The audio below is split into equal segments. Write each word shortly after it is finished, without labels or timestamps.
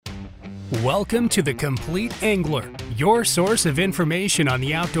Welcome to The Complete Angler, your source of information on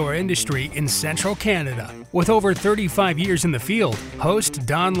the outdoor industry in central Canada. With over 35 years in the field, host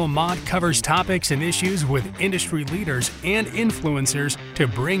Don Lamont covers topics and issues with industry leaders and influencers to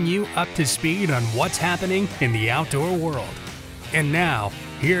bring you up to speed on what's happening in the outdoor world. And now,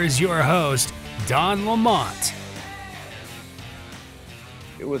 here's your host, Don Lamont.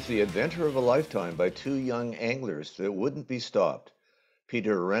 It was the adventure of a lifetime by two young anglers that wouldn't be stopped.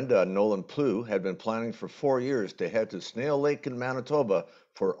 Hrynda and Nolan Plew had been planning for 4 years to head to Snail Lake in Manitoba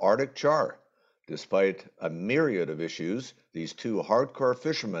for Artic Char. Despite a myriad of issues, these two hardcore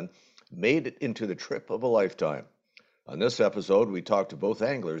fishermen made it into the trip of a lifetime. On this episode, we talked to both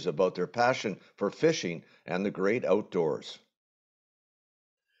anglers about their passion for fishing and the great outdoors.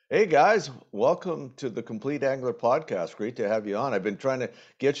 Hey guys, welcome to the Complete Angler Podcast. Great to have you on. I've been trying to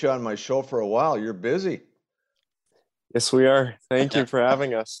get you on my show for a while. You're busy. Yes, we are. Thank you for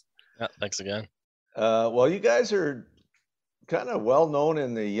having us. Yeah, thanks again. Well, you guys are kind of well known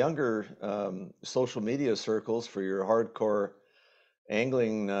in the younger social media circles for your hardcore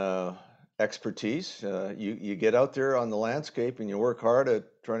angling expertise. You get out there on the landscape and you work hard at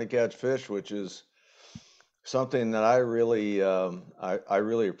trying to catch fish, which is something that I really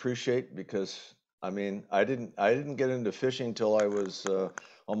appreciate because I didn't get into fishing till I was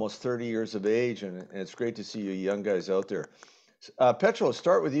almost 30 years of age, and it's great to see you young guys out there. Petro,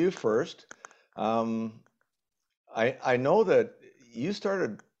 start with you first. I know that you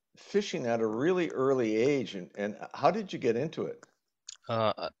started fishing at a really early age, and how did you get into it?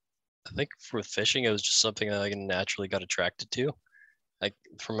 I think for fishing, it was just something that I naturally got attracted to. Like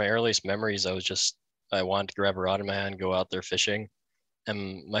from my earliest memories, I wanted to grab a rod in my hand, go out there fishing.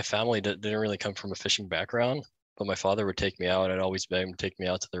 And my family didn't really come from a fishing background, but my father would take me out. I'd always beg him to take me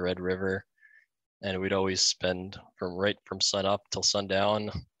out to the Red River, and we'd always spend from sun up till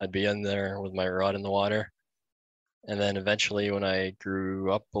sundown. I'd be in there with my rod in the water. And then eventually when I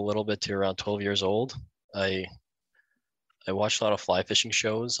grew up a little bit to around 12 years old, I watched a lot of fly fishing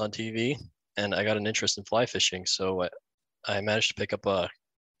shows on TV, and I got an interest in fly fishing. So I managed to pick up a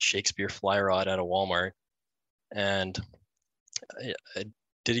Shakespeare fly rod at a Walmart, and I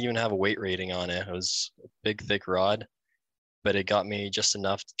didn't even have a weight rating on it. It was a big, thick rod, but it got me just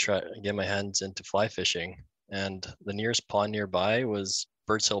enough to try to get my hands into fly fishing. And the nearest pond nearby was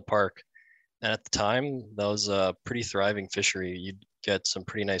Birds Hill Park. And at the time, that was a pretty thriving fishery. You'd get some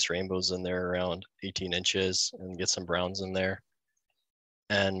pretty nice rainbows in there around 18 inches and get some browns in there.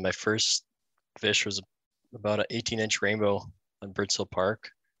 And my first fish was about an 18-inch rainbow on Birds Hill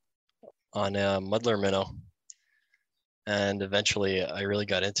Park on a muddler minnow. And eventually I really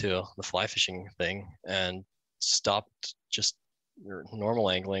got into the fly fishing thing and stopped just normal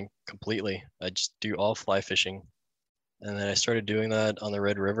angling completely. I just do all fly fishing. And then I started doing that on the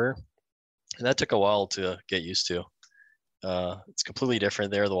Red River. And that took a while to get used to. It's completely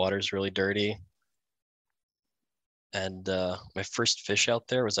different there. The water's really dirty. And my first fish out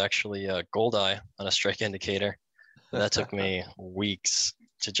there was actually a goldeye on a strike indicator. And that took me weeks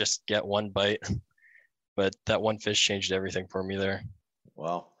to just get one bite. But that one fish changed everything for me there.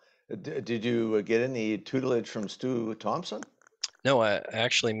 Wow. Did you get any tutelage from Stu Thompson? No, I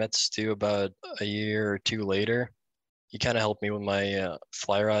actually met Stu about a year or two later. He kind of helped me with my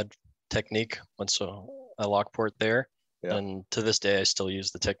fly rod technique once I lockport there. Yeah. And to this day, I still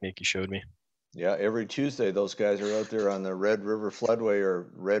use the technique he showed me. Yeah, every Tuesday, those guys are out there on the Red River Floodway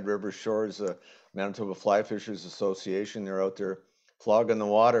or Red River Shores, Manitoba Fly Fishers Association. They're out there flogging the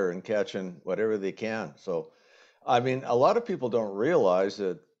water and catching whatever they can. So, a lot of people don't realize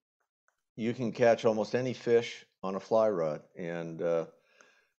that you can catch almost any fish on a fly rod. And,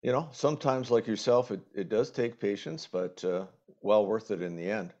 sometimes like yourself, it does take patience, but well worth it in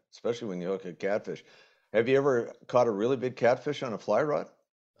the end, especially when you hook a catfish. Have you ever caught a really big catfish on a fly rod?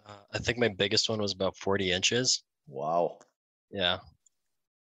 I think my biggest one was about 40 inches. Wow. Yeah.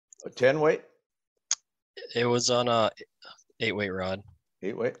 A 10 weight? It was on a 8-weight rod.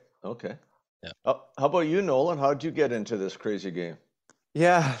 8 weight? Okay. Yeah. How about you, Nolan? How'd you get into this crazy game?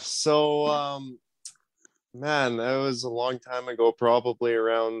 Yeah, so man, that was a long time ago, probably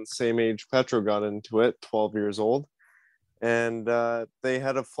around the same age Petro got into it, 12 years old. And they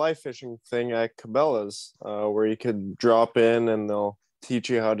had a fly fishing thing at Cabela's where you could drop in and they'll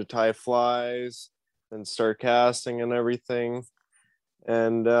teach you how to tie flies and start casting and everything.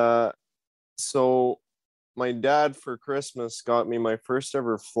 And so my dad for Christmas got me my first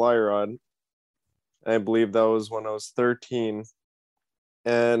ever fly rod. I believe that was when I was 13.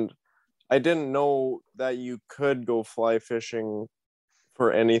 And I didn't know that you could go fly fishing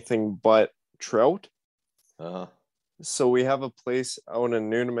for anything but trout. Uh-huh. So we have a place out in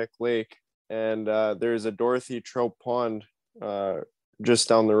Nunavik Lake and there's a Dorothy trout pond just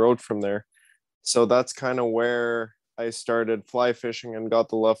down the road from there. So that's kind of where I started fly fishing and got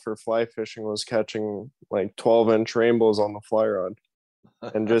the love for fly fishing, was catching like 12-inch rainbows on the fly rod.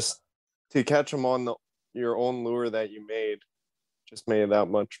 And just to catch them on your own lure that you made just made it that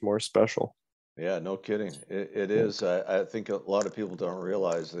much more special. Yeah, no kidding. It is. I think a lot of people don't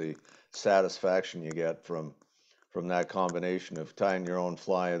realize the satisfaction you get from that combination of tying your own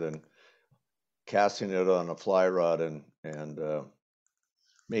fly, then casting it on a fly rod and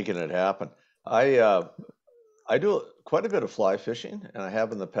making it happen. I do quite a bit of fly fishing, and I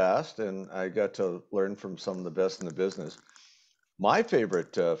have in the past, and I got to learn from some of the best in the business. My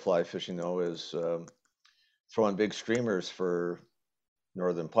favorite fly fishing, though, is throwing big streamers for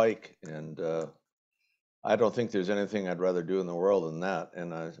northern pike, and I don't think there's anything I'd rather do in the world than that.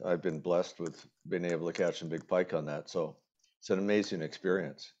 And I've been blessed with being able to catch some big pike on that, so it's an amazing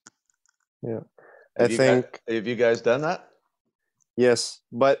experience. Yeah, Have you guys done that? Yes,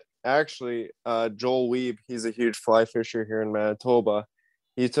 but actually, Joel Weeb, he's a huge fly fisher here in Manitoba.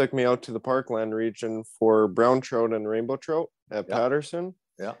 He took me out to the Parkland region for brown trout and rainbow trout at Patterson.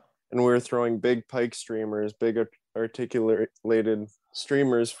 Yeah. And we were throwing big pike streamers, big articulated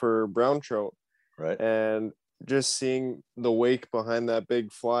streamers for brown trout. Right. And just seeing the wake behind that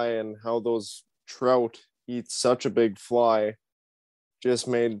big fly and how those trout eat such a big fly just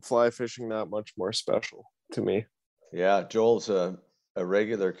made fly fishing that much more special to me. Yeah, Joel's a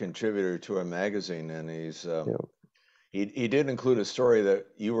regular contributor to our magazine, and he's he did include a story that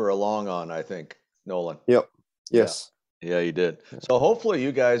you were along on, I think, Nolan. Yep. Yes. Yeah, you did. So hopefully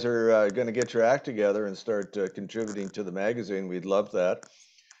you guys are going to get your act together and start contributing to the magazine. We'd love that.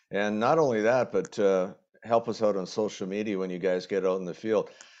 And not only that, but help us out on social media when you guys get out in the field,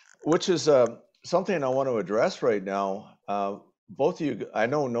 which is something I want to address right now. Both of you, I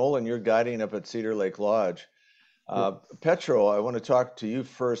know, Nolan, you're guiding up at Cedar Lake Lodge. Petro, I want to talk to you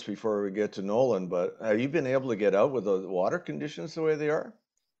first before we get to Nolan, but have you been able to get out with the water conditions the way they are?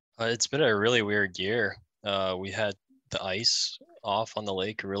 It's been a really weird year. We had the ice off on the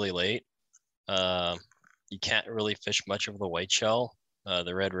lake really late. You can't really fish much of the white shell.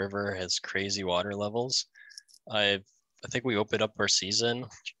 The Red River has crazy water levels. I think we opened up our season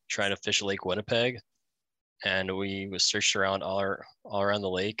trying to fish Lake Winnipeg, and we searched around all around the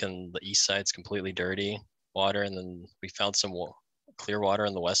lake, and the east side's completely dirty water, and then we found some clear water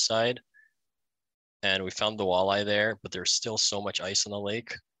on the west side, and we found the walleye there, but there's still so much ice on the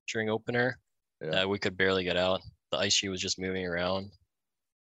lake during opener that we could barely get out. The ice sheet was just moving around.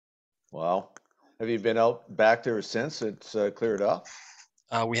 Wow. Have you been out back there since it's cleared up?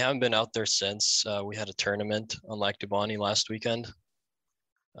 We haven't been out there since. We had a tournament on Lac du Bonny last weekend.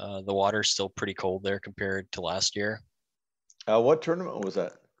 The water's still pretty cold there compared to last year. What tournament was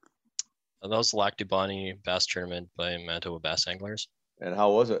that? That was the Lac du Bonny Bass Tournament by Manitoba Bass Anglers. And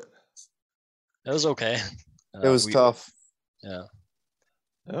how was it? It was okay. It was tough. Yeah.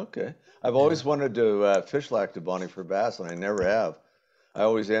 Okay. I've always wanted to fish Lac du Bonny for bass, and I never have. I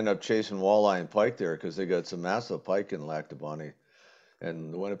always end up chasing walleye and pike there because they got some massive pike in Lac du Bonny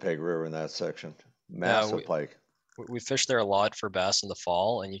and the Winnipeg River in that section. Massive pike. We fish there a lot for bass in the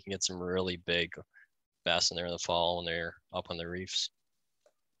fall, and you can get some really big bass in there in the fall when they're up on the reefs.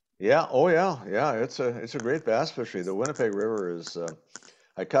 Yeah. Oh, yeah. Yeah. It's a great bass fishery. The Winnipeg River is.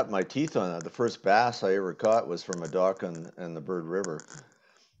 I cut my teeth on that. The first bass I ever caught was from a dock in the Bird River,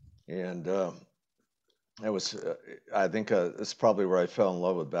 and it was. I think it's probably where I fell in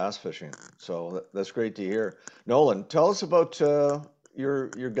love with bass fishing. So that's great to hear. Nolan, tell us about your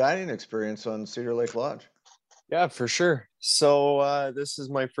guiding experience on Cedar Lake Lodge. Yeah, for sure. So this is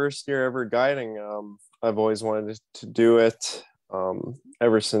my first year ever guiding. I've always wanted to do it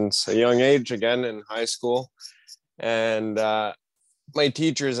ever since a young age, again in high school. And my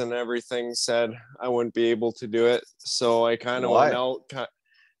teachers and everything said I wouldn't be able to do it. So I kind of went out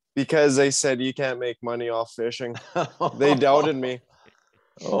because they said you can't make money off fishing. They doubted me.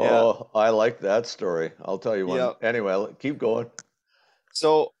 Oh, yeah. I like that story. I'll tell you one. Yeah. Anyway, keep going.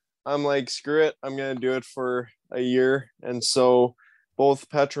 So I'm like, screw it. I'm going to do it for a year. And so both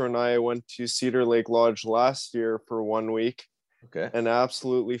Petro and I went to Cedar Lake Lodge last year for 1 week. Okay. And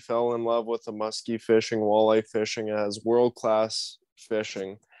absolutely fell in love with the muskie fishing, walleye fishing. It has world-class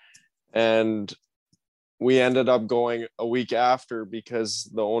fishing. And we ended up going a week after because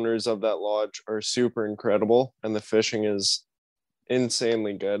the owners of that lodge are super incredible and the fishing is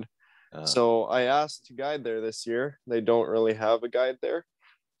insanely good. So I asked to guide there this year. They don't really have a guide there.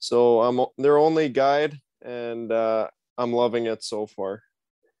 So I'm their only guide, and I'm loving it so far.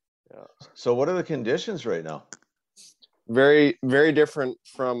 Yeah. So what are the conditions right now? very, very different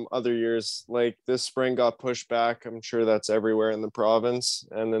from other years. Like this spring got pushed back. I'm sure that's everywhere in the province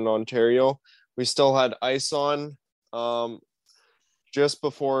and in Ontario. We still had ice on just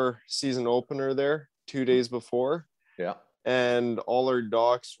before season opener there, 2 days before. Yeah. And all our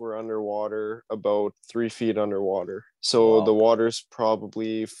docks were underwater, about 3 feet underwater. So Wow. the water's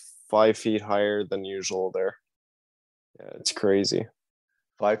probably 5 feet higher than usual there. Yeah, it's crazy.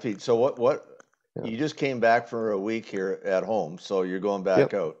 5 feet. So what Yeah. you just came back for a week here at home, so you're going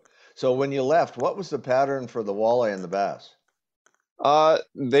back Yep. out. So when you left, what was the pattern for the walleye and the bass?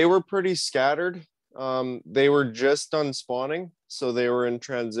 They were pretty scattered. They were just done spawning, so they were in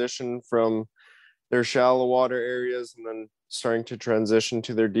transition from their shallow water areas and then starting to transition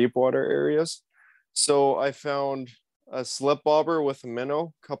to their deep water areas. So I found a slip bobber with a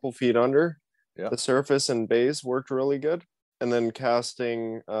minnow, a couple feet under the surface and bays worked really good. And then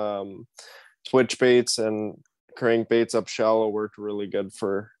casting twitch baits and crank baits up shallow worked really good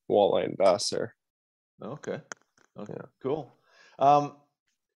for walleye and bass there. Okay. Okay. Yeah. Cool.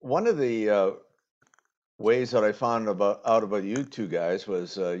 One of the ways that I found out about you two guys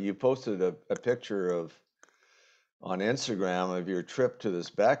was you posted a picture on Instagram of your trip to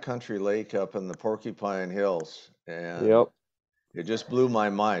this backcountry lake up in the Porcupine Hills, and Yep. it just blew my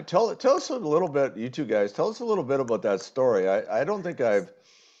mind. Tell us a little bit, you two guys. Tell us a little bit about that story. I don't think I've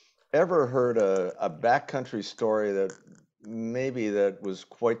ever heard a backcountry story that was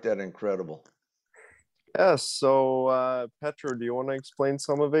quite that incredible. Yeah, so Petro, do you want to explain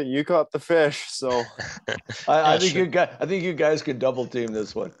some of it? You caught the fish, so I Yeah, think sure. I think you guys could double team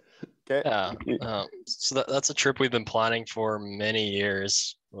this one. okay. Yeah. So that's a trip we've been planning for many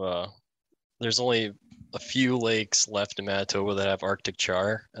years. There's only a few lakes left in Manitoba that have Arctic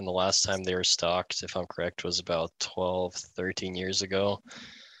Char, and the last time they were stocked, if I'm correct, was about 12, 13 years ago.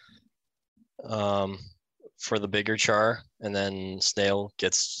 For the bigger char, and then Snail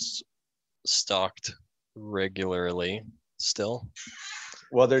gets stocked regularly still.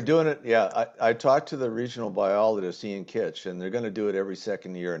 Well, they're doing it. Yeah, I talked to the regional biologist Ian Kitch, and they're going to do it every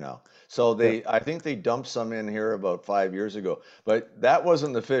second year now. So I think they dumped some in here about 5 years ago, but that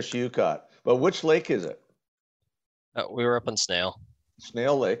wasn't the fish you caught. But which lake is it? We were up in Snail.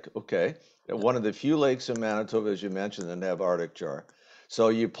 Snail Lake. Okay, one of the few lakes in Manitoba, as you mentioned, that have Arctic char. So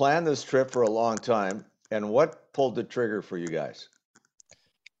you planned this trip for a long time, and what pulled the trigger for you guys?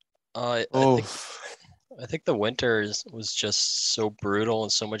 I think the winter was just so brutal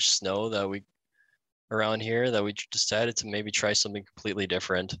and so much snow that we around here that we decided to maybe try something completely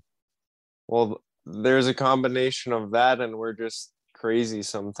different. Well, there's a combination of that, and we're just crazy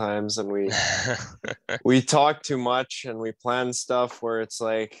sometimes, and we talk too much, and we plan stuff where it's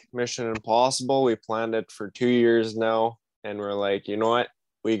like Mission Impossible. We planned it for 2 years now, and we're like, you know what?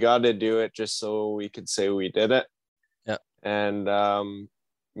 We got to do it just so we could say we did it. Yeah. And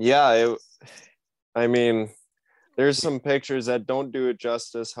I mean, there's some pictures that don't do it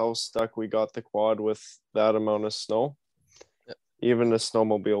justice how stuck we got the quad with that amount of snow. Yep. Even a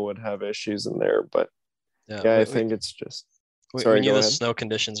snowmobile would have issues in there, but I think it's just. We knew the snow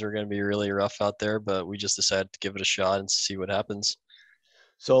conditions were going to be really rough out there, but we just decided to give it a shot and see what happens.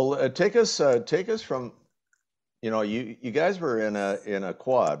 So take us from, you guys were in a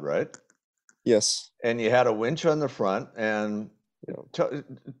quad, right? Yes. And you had a winch on the front, and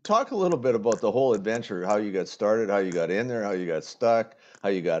talk a little bit about the whole adventure, how you got started, how you got in there, how you got stuck, how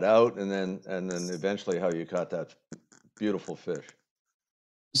you got out, and then eventually how you caught that beautiful fish.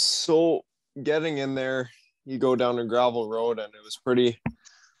 So getting in there, you go down a gravel road, and it was pretty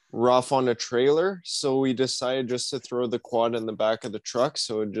rough on a trailer. So we decided just to throw the quad in the back of the truck,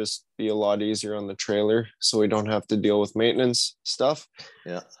 so it'd just be a lot easier on the trailer, so we don't have to deal with maintenance stuff.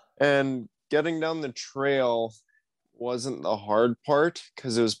 Yeah. And getting down the trail wasn't the hard part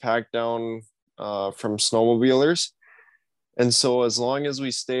because it was packed down from snowmobilers. And so as long as we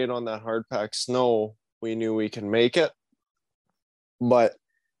stayed on that hard packed snow, we knew we can make it. But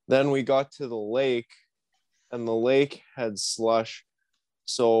then we got to the lake, and the lake had slush.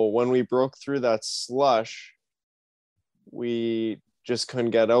 So when we broke through that slush, we just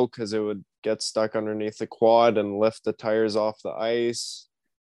couldn't get out because it would get stuck underneath the quad and lift the tires off the ice.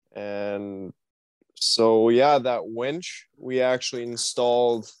 And so, that winch we actually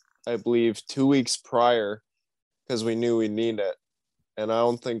installed, I believe, 2 weeks prior because we knew we'd need it. And I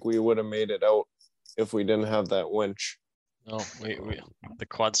don't think we would have made it out if we didn't have that winch. No, the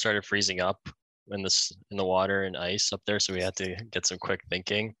quad started freezing up in the water and ice up there, so we had to get some quick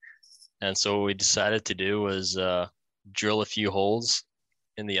thinking. And so what we decided to do was drill a few holes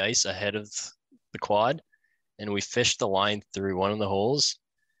in the ice ahead of the quad, and we fished the line through one of the holes,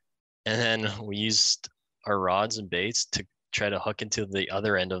 and then we used our rods and baits to try to hook into the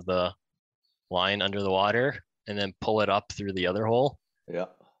other end of the line under the water and then pull it up through the other hole. Yeah.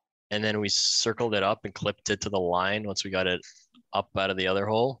 And then we circled it up and clipped it to the line once we got it up out of the other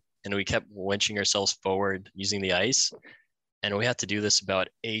hole. And we kept winching ourselves forward using the ice. And we had to do this about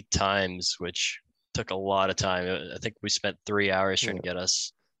 8 times, which took a lot of time. I think we spent 3 hours trying to get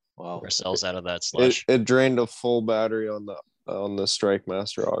ourselves out of that slush. It drained a full battery on the Strike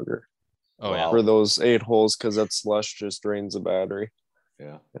Master auger. Oh, yeah. For those 8 holes, because that slush just drains the battery.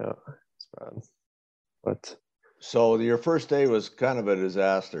 Yeah. Yeah. It's bad. But so your first day was kind of a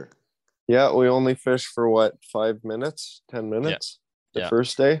disaster. Yeah, we only fished for what, 5 minutes, 10 minutes the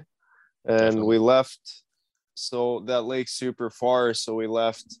first day. And Definitely. we left. So that lake's super far. So we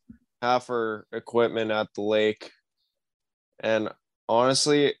left half our equipment at the lake. And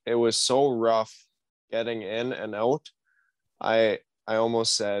honestly, it was so rough getting in and out. I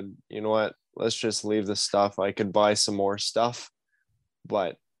almost said, you know what, let's just leave the stuff. I could buy some more stuff,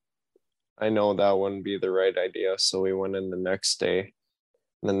 but I know that wouldn't be the right idea. So we went in the next day.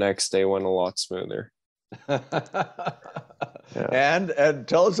 The next day went a lot smoother. And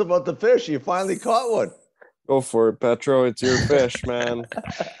tell us about the fish. You finally caught one. Go for it, Petro. It's your fish, man.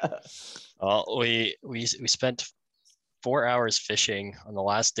 Well, we spent 4 hours fishing on the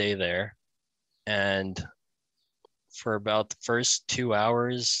last day there, and for about the first 2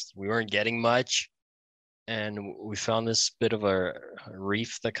 hours, we weren't getting much, and we found this bit of a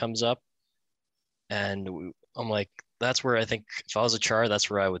reef that comes up, and I'm like, that's where I think if I was a char, that's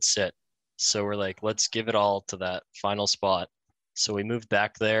where I would sit. So we're like, let's give it all to that final spot. So we moved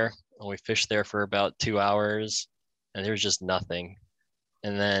back there and we fished there for about 2 hours and there was just nothing.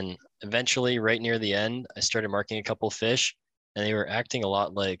 And then eventually right near the end, I started marking a couple of fish and they were acting a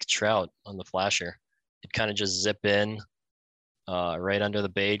lot like trout on the flasher. It'd kind of just zip in right under the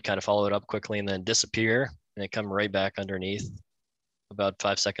bait, kind of follow it up quickly and then disappear. And it come right back underneath about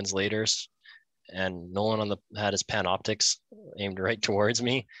 5 seconds later. And Nolan had his Panoptics aimed right towards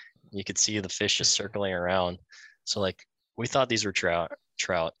me. You could see the fish just circling around. So like we thought these were trout.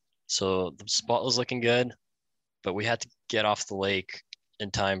 So the spot was looking good, but we had to get off the lake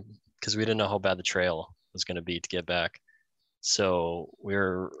in time because we didn't know how bad the trail was going to be to get back. So we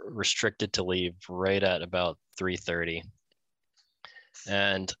were restricted to leave right at about 3:30.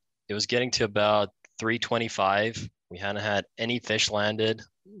 And it was getting to about 3:25. We hadn't had any fish landed.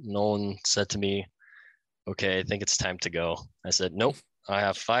 Nolan said to me, okay, I think it's time to go. I said, nope, I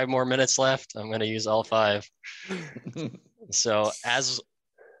have 5 more minutes left. I'm going to use all 5. So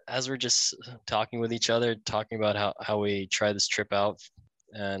as we're just talking with each other, talking about how we tried this trip out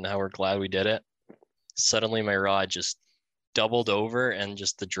and how we're glad we did it, suddenly my rod just doubled over and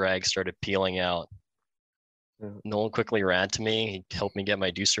just the drag started peeling out. Nolan quickly ran to me. He helped me get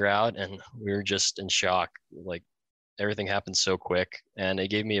my deucer out and we were just in shock. Like everything happened so quick and it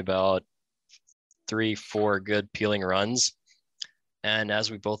gave me about 3-4 good peeling runs. And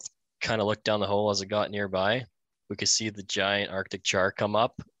as we both kind of looked down the hole as it got nearby, we could see the giant Arctic char come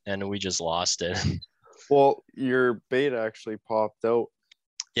up and we just lost it. Well, your bait actually popped out.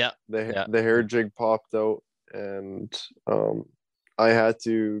 Yeah. The hair jig popped out and I had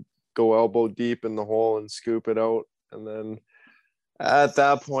to go elbow deep in the hole and scoop it out. And then at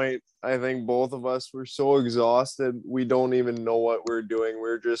that point, I think both of us were so exhausted. We don't even know what we're doing.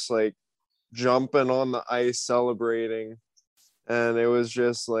 We're just like jumping on the ice, celebrating. And it was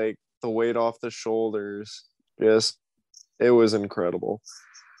just like the weight off the shoulders. It was incredible.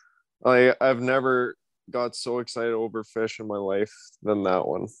 I've never got so excited over fish in my life than that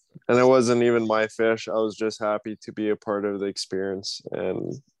one. And it wasn't even my fish. I was just happy to be a part of the experience.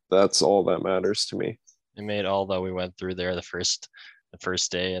 And that's all that matters to me. It made all that we went through there the first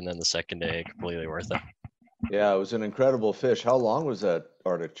day and then the second day completely worth it. Yeah, it was an incredible fish. How long was that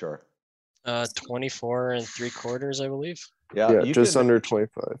Artic Char? 24 3/4, I believe. Yeah, just under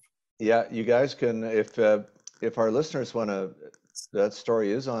 25. Yeah, you guys can, if our listeners want to, that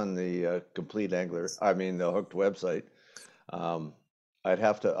story is on the the Hooked website. I'll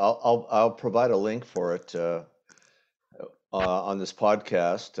provide a link for it on this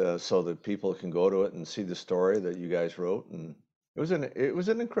podcast so that people can go to it and see the story that you guys wrote. And it was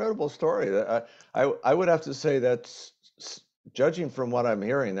an incredible story. I would have to say that's, judging from what I'm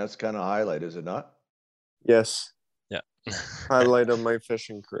hearing, that's kind of highlight, is it not? Yes. Yeah. Highlight of my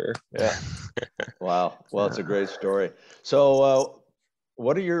fishing career. Yeah. Wow. Well, it's a great story. So,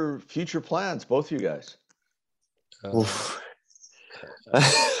 what are your future plans, both of you guys?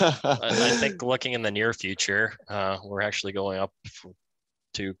 I think looking in the near future, we're actually going up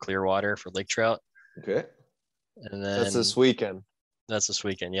to Clearwater for lake trout. Okay. And then that's this weekend. That's this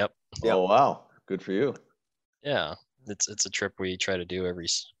weekend. Yep. Oh, wow. Good for you. Yeah, it's a trip we try to do every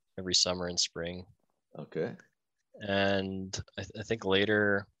summer and spring. Okay. And I think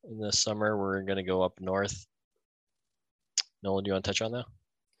later in the summer we're gonna go up north. Nolan, do you want to touch on that?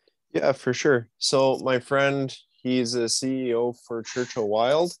 Yeah, for sure. So my friend, he's a CEO for Churchill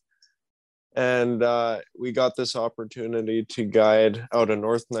Wild, and we got this opportunity to guide out of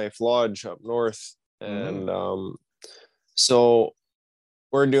North Knife Lodge up north, and so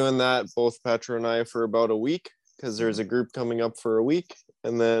we're doing that, both Petro and I, for about a week, because there's a group coming up for a week,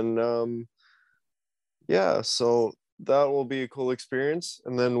 and then yeah, so that will be a cool experience.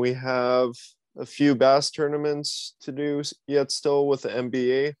 And then we have a few bass tournaments to do yet still with the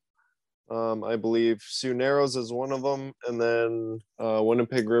MBA. I believe Sioux Narrows is one of them, and then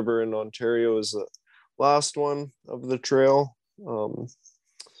Winnipeg River in Ontario is the last one of the trail.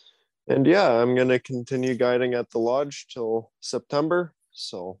 And yeah, I'm gonna continue guiding at the lodge till September.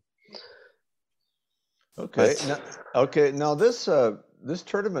 So Okay. Now this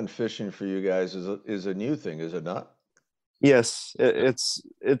tournament fishing for you guys is a new thing, is it not? yes,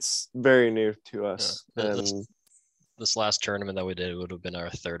 it's very new to us, Yeah. and This last tournament that we did would have been our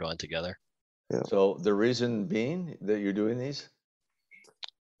third one together. yeah. So the reason being that you're doing these?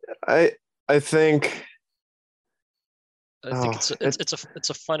 I think I think it's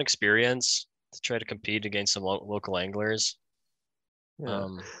a fun experience to try to compete against some local anglers. yeah.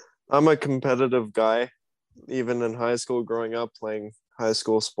 I'm a competitive guy. Even in high school, growing up playing high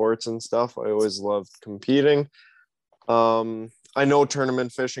school sports and stuff, I always loved competing. I know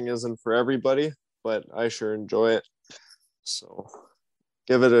tournament fishing isn't for everybody, but I sure enjoy it. So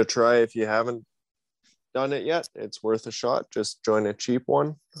give it a try if you haven't done it yet. It's worth a shot. Just join a cheap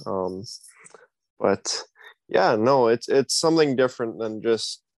one. But yeah, no, it's something different than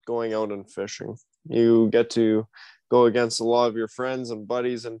just going out and fishing. You get to go against a lot of your friends and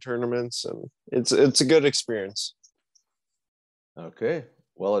buddies in tournaments, and it's a good experience. Okay.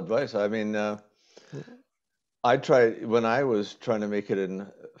 Well advice. I mean, I tried when I was trying to make it in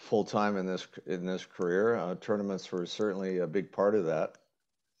full time in this career. Tournaments were certainly a big part of that.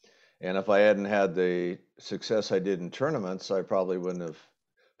 And if I hadn't had the success I did in tournaments, I probably wouldn't have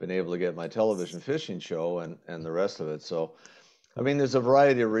been able to get my television fishing show and the rest of it. So, I mean, there's a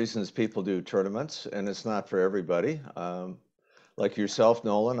variety of reasons people do tournaments, and it's not for everybody. Like yourself,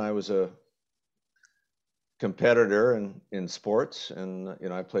 Nolan, I was a competitor in sports, and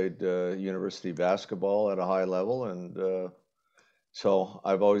I played university basketball at a high level, and so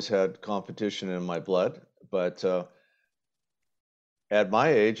I've always had competition in my blood. But at my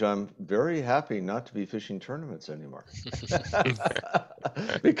age, I'm very happy not to be fishing tournaments anymore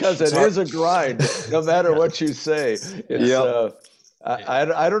because it is a grind, no matter what you say. It's Yep.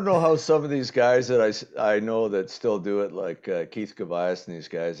 I don't know how some of these guys that I know that still do it, like Keith Gavias and these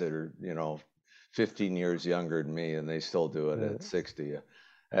guys that are 15 years younger than me, and they still do it at 60.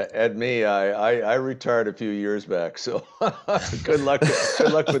 At me, I retired a few years back, so good luck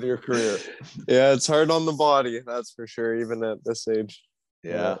with your career. Yeah, it's hard on the body, that's for sure, even at this age.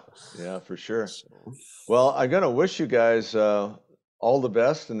 Yeah, for sure. Well, I'm gonna wish you guys all the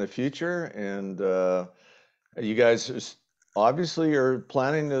best in the future, and you guys obviously are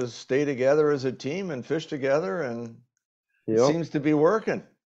planning to stay together as a team and fish together, and it Yep. seems to be working.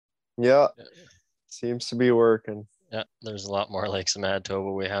 Yeah, seems to be working. Yeah, there's a lot more lakes in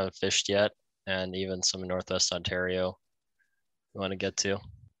Manitoba we haven't fished yet, and even some in Northwest Ontario we want to get to.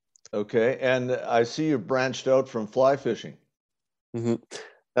 Okay, and I see you branched out from fly fishing.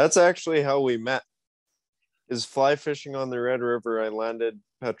 That's actually how we met. Is fly fishing on the Red River. I landed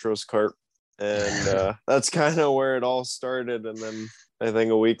Petro's carp, and that's kind of where it all started. And then I think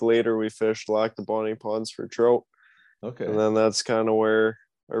a week later we fished Lac du Bonnet ponds for trout. Okay. And then that's kind of where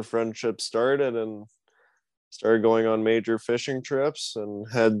our friendship started, and started going on major fishing trips and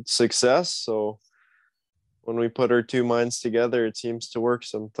had success. So when we put our two minds together, it seems to work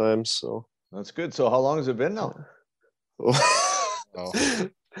sometimes. So that's good. So how long has it been now?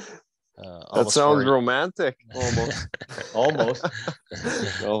 That sounds romantic. Almost. Almost.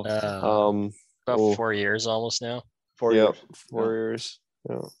 No, about 4 years almost now. 4 years. 4 years.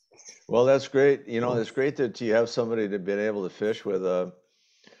 Yeah. Well, that's great. It's great that you have somebody to be able to fish with.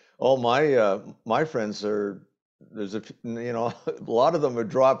 All my friends there's a lot of them have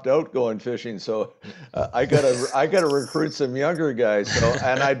dropped out going fishing, so I gotta recruit some younger guys. So,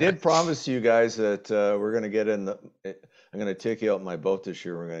 and I did promise you guys that we're gonna get in I'm gonna take you out in my boat this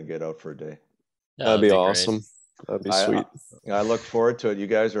year. We're gonna get out for a day. Yeah, that'd be awesome. That'd be sweet. I look forward to it. You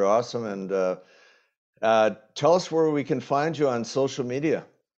guys are awesome, and tell us where we can find you on social media.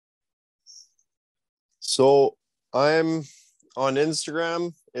 So I'm on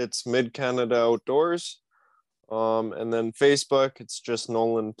Instagram. It's Mid Canada Outdoors. And then Facebook, it's just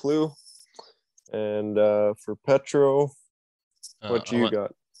Nolan Plew. And for Petro, what you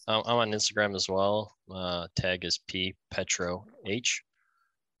got? I'm on Instagram as well. Tag is Petro H,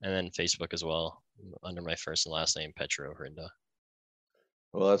 and then Facebook as well under my first and last name, Petro Hrynda.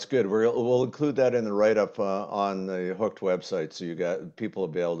 Well, that's good. We'll include that in the write-up on the Hooked website, so people will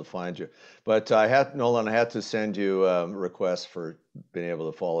be able to find you. But Nolan, I had to send you a request for being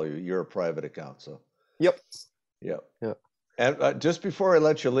able to follow you. You're a private account, so. Yep. Yeah. And just before I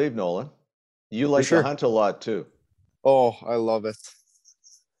let you leave, Nolan, you like to hunt a lot too. Oh, I love it.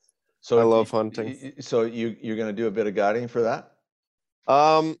 So I love hunting. So you're going to do a bit of guiding for that?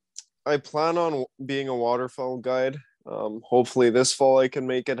 I plan on being a waterfowl guide. Hopefully this fall I can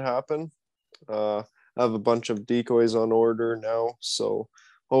make it happen. I have a bunch of decoys on order now, so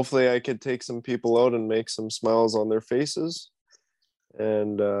hopefully I could take some people out and make some smiles on their faces.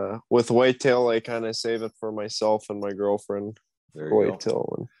 And with whitetail, I kind of save it for myself and my girlfriend. There you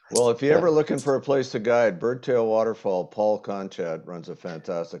go. Well, if you're ever looking for a place to guide, Birdtail Waterfall, Paul Conchad runs a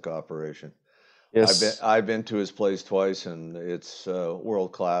fantastic operation. Yes, I've been to his place twice, and it's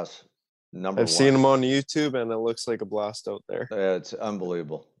world class. I've seen him on YouTube, and it looks like a blast out there. It's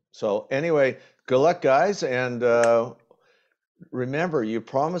unbelievable. So anyway, good luck, guys, and remember, you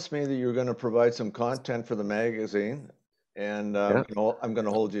promised me that you were going to provide some content for the magazine. And I'm going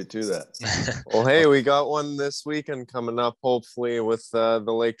to hold you to that. Well, hey, we got one this weekend coming up, hopefully, with the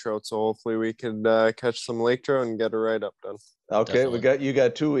lake trout. So hopefully we could catch some lake trout and get a write-up done. Okay, definitely. You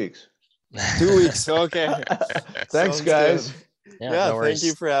got 2 weeks. 2 weeks, okay. Thanks, guys. Yeah, no thank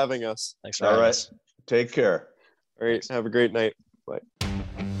you for having us. Thanks for having us. Take care. All right, have a great night. Bye.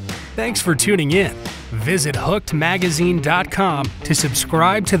 Thanks for tuning in. Visit hookedmagazine.com to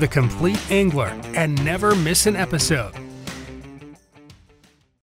subscribe to The Complete Angler and never miss an episode.